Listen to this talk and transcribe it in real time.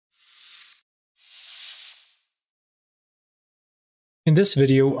In this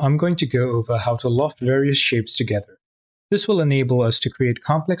video, I'm going to go over how to loft various shapes together. This will enable us to create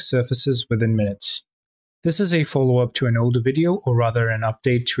complex surfaces within minutes. This is a follow-up to an older video, or rather an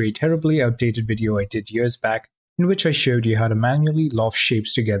update to a terribly outdated video I did years back, in which I showed you how to manually loft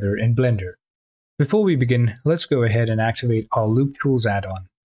shapes together in Blender. Before we begin, let's go ahead and activate our Loop Tools add-on.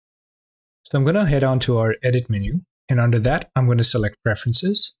 So I'm going to head on to our Edit menu, and under that, I'm going to select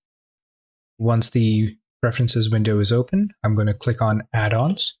Preferences. Once the Preferences window is open, I'm going to click on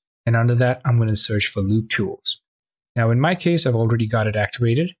Add-ons, and under that, I'm going to search for Loop Tools. Now, in my case, I've already got it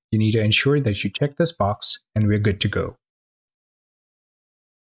activated. You need to ensure that you check this box, and we're good to go.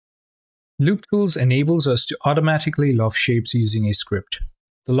 Loop Tools enables us to automatically loft shapes using a script.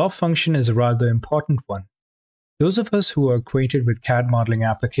 The loft function is a rather important one. Those of us who are acquainted with CAD modeling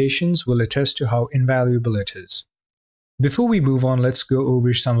applications will attest to how invaluable it is. Before we move on, let's go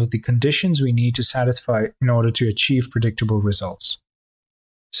over some of the conditions we need to satisfy in order to achieve predictable results.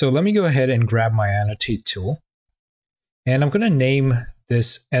 So let me go ahead and grab my Annotate tool. And I'm going to name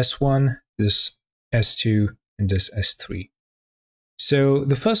this S1, this S2, and this S3. So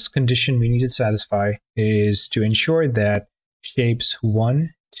the first condition we need to satisfy is to ensure that shapes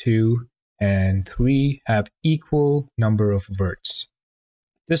 1, 2, and 3 have equal number of verts.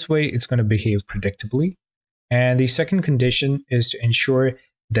 This way it's going to behave predictably. And the second condition is to ensure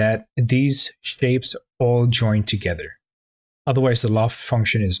that these shapes all join together. Otherwise, the loft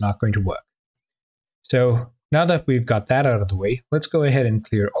function is not going to work. So now that we've got that out of the way, let's go ahead and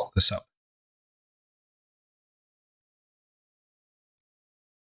clear all this up.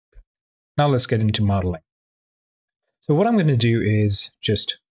 Now let's get into modeling. So what I'm going to do is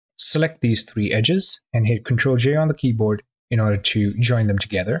just select these three edges and hit Ctrl-J on the keyboard in order to join them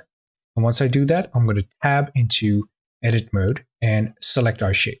together. And once I do that, I'm going to tab into Edit mode and select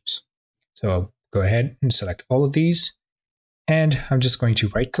our shapes. So I'll go ahead and select all of these. And I'm just going to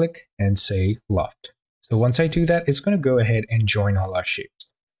right-click and say Loft. So once I do that, it's going to go ahead and join all our shapes.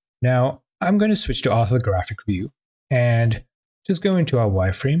 Now, I'm going to switch to orthographic view and just go into our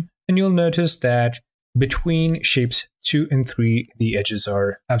wireframe. And you'll notice that between shapes 2 and 3, the edges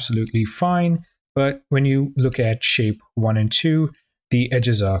are absolutely fine. But when you look at shape 1 and 2, the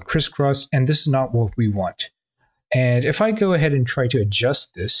edges are crisscross, and this is not what we want. And if I go ahead and try to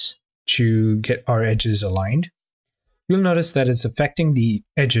adjust this to get our edges aligned, you'll notice that it's affecting the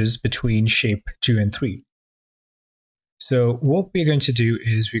edges between shape 2 and 3. So what we're going to do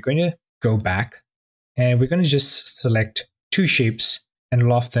is we're going to go back, and we're going to just select two shapes and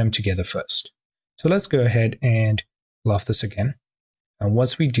loft them together first. So let's go ahead and loft this again. And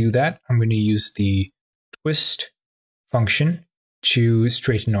once we do that, I'm going to use the twist function to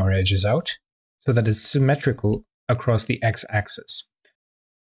straighten our edges out so that it's symmetrical across the x-axis.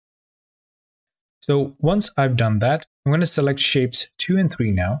 So once I've done that, I'm going to select shapes 2 and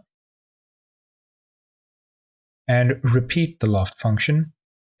 3 now and repeat the loft function.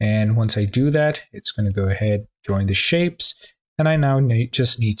 And once I do that, it's going to go ahead, join the shapes, and I now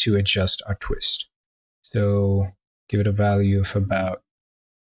just need to adjust our twist. So give it a value of about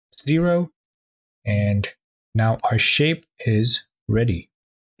 0, and now our shape is ready.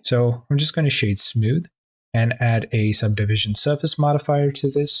 So I'm just going to shade smooth and add a subdivision surface modifier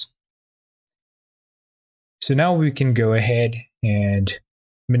to this. So now we can go ahead and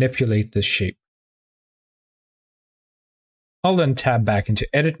manipulate this shape. I'll then tab back into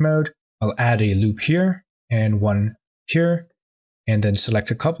edit mode. I'll add a loop here and one here, and then select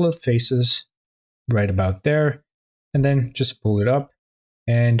a couple of faces right about there, and then just pull it up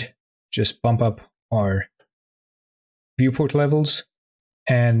and just bump up our viewport levels.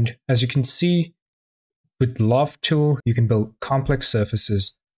 And as you can see, with the Loft tool, you can build complex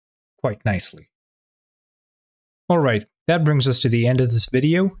surfaces quite nicely. All right, that brings us to the end of this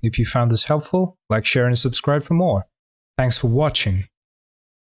video. If you found this helpful, like, share, and subscribe for more. Thanks for watching.